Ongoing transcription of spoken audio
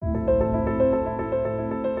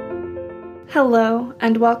Hello,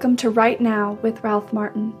 and welcome to Right Now with Ralph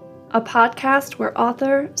Martin, a podcast where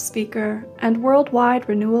author, speaker, and worldwide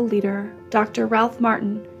renewal leader, Dr. Ralph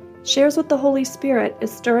Martin, shares what the Holy Spirit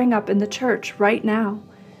is stirring up in the church right now.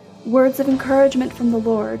 Words of encouragement from the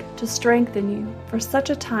Lord to strengthen you for such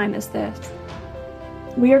a time as this.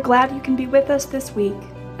 We are glad you can be with us this week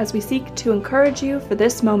as we seek to encourage you for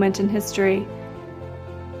this moment in history.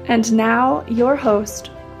 And now, your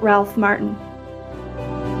host, Ralph Martin.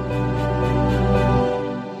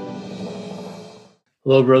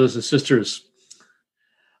 Hello, brothers and sisters.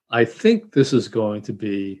 I think this is going to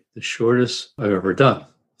be the shortest I've ever done.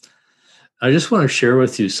 I just want to share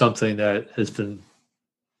with you something that has been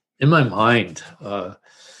in my mind for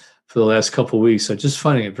the last couple of weeks. I'm just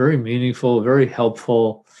finding it very meaningful, very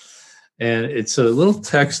helpful. And it's a little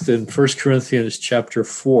text in 1 Corinthians chapter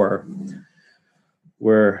 4,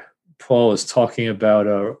 where Paul is talking about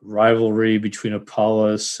a rivalry between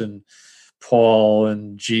Apollos and Paul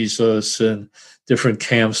and Jesus, and different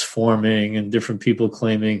camps forming and different people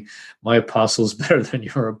claiming my apostle is better than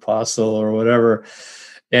your apostle or whatever.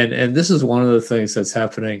 And this is one of the things that's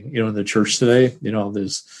happening, in the church today.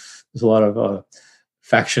 There's a lot of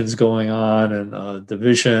factions going on and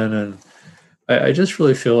division. And I just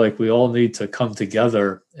really feel like we all need to come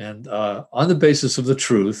together and on the basis of the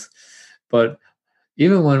truth. But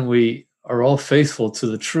even when we are all faithful to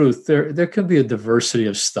the truth, there can be a diversity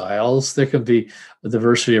of styles. There can be a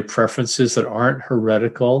diversity of preferences that aren't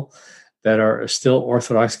heretical, that are still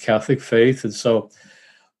Orthodox Catholic faith. And so,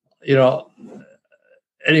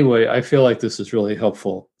 anyway, I feel like this is really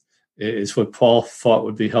helpful. It's what Paul thought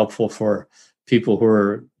would be helpful for people who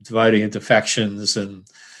are dividing into factions and,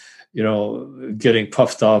 getting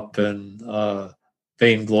puffed up and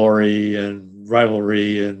vainglory and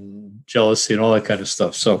rivalry and jealousy and all that kind of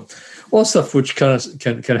stuff. So all stuff which kind of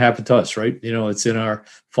can happen to us, right? It's in our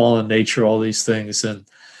fallen nature, all these things. And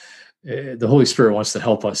the Holy Spirit wants to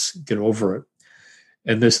help us get over it.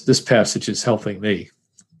 And this passage is helping me.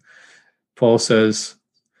 Paul says,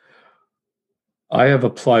 I have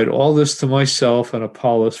applied all this to myself and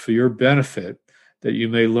Apollos for your benefit, that you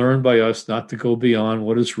may learn by us not to go beyond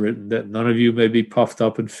what is written, that none of you may be puffed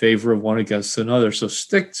up in favor of one against another. So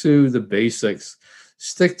stick to the basics.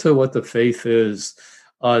 Stick to what the faith is.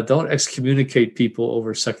 Don't excommunicate people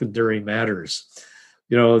over secondary matters.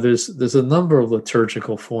 There's a number of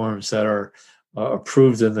liturgical forms that are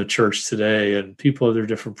approved in the church today, and people have their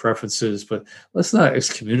different preferences, but let's not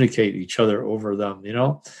excommunicate each other over them.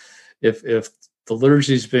 If the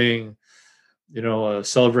liturgy is being,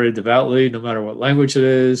 celebrated devoutly, no matter what language it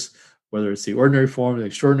is, whether it's the ordinary form, the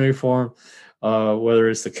extraordinary form, whether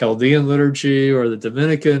it's the Chaldean liturgy or the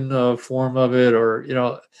Dominican form of it, or,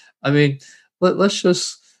 let's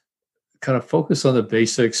just kind of focus on the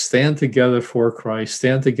basics, stand together for Christ,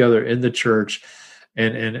 stand together in the church,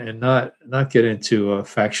 and not get into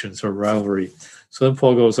factions or rivalry. So then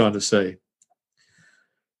Paul goes on to say,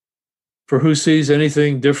 for who sees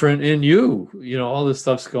anything different in you? All this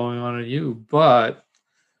stuff's going on in you, but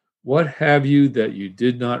what have you that you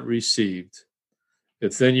did not receive?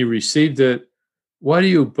 If then you received it, why do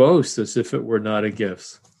you boast as if it were not a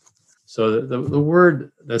gift? So the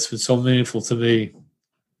word that's been so meaningful to me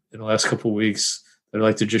in the last couple of weeks that I'd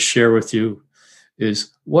like to just share with you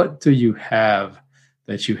is, what do you have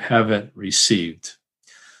that you haven't received?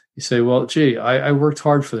 You say, well, gee, I worked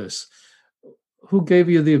hard for this. Who gave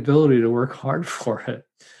you the ability to work hard for it?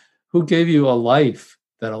 Who gave you a life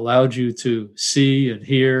that allowed you to see and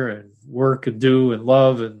hear and work and do and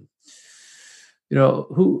love? And,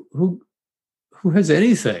 who has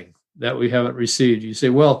anything that we haven't received? You say,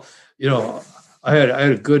 well, I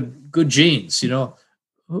had good genes,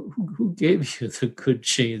 who gave you the good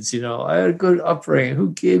genes? I had a good upbringing.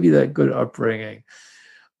 Who gave you that good upbringing?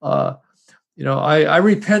 I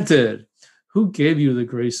repented. Who gave you the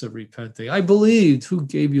grace of repenting? I believed. Who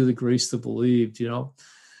gave you the grace to believe?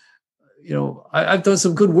 I've done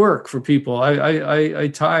some good work for people. I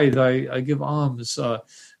tithe. I give alms.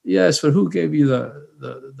 Yes, but who gave you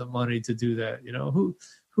the money to do that?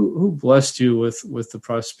 Who blessed you with the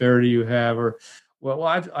prosperity you have? Or, well,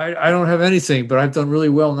 I don't have anything, but I've done really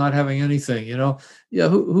well not having anything. Yeah,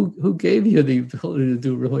 who gave you the ability to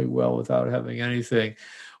do really well without having anything?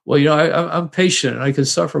 Well, I'm patient and I can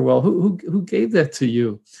suffer well. Who gave that to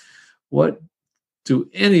you? What do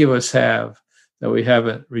any of us have that we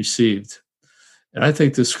haven't received? And I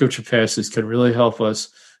think this scripture passage can really help us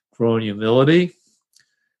grow in humility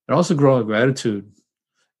and also grow in gratitude.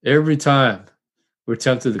 Every time we're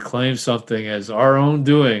tempted to claim something as our own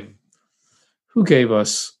doing, who gave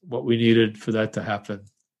us what we needed for that to happen?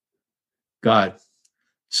 God.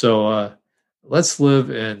 So let's live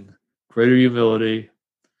in greater humility,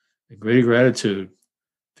 and greater gratitude,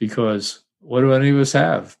 because what do any of us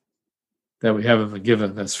have that we haven't been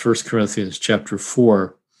given? That's 1 Corinthians chapter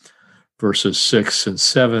 4, verses 6 and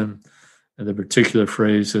 7. And the particular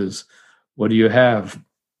phrase is, what do you have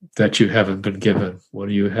that you haven't been given? What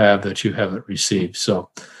do you have that you haven't received? So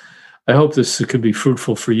I hope this can be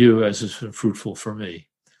fruitful for you as it's been fruitful for me.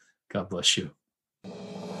 God bless you.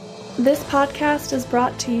 This podcast is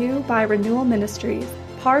brought to you by Renewal Ministries,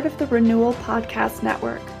 part of the Renewal Podcast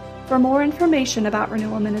Network. For more information about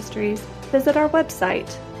Renewal Ministries, visit our website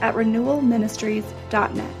at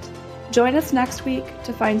renewalministries.net. Join us next week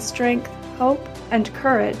to find strength, hope, and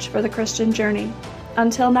courage for the Christian journey.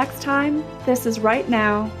 Until next time, this is Right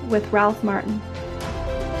Now with Ralph Martin.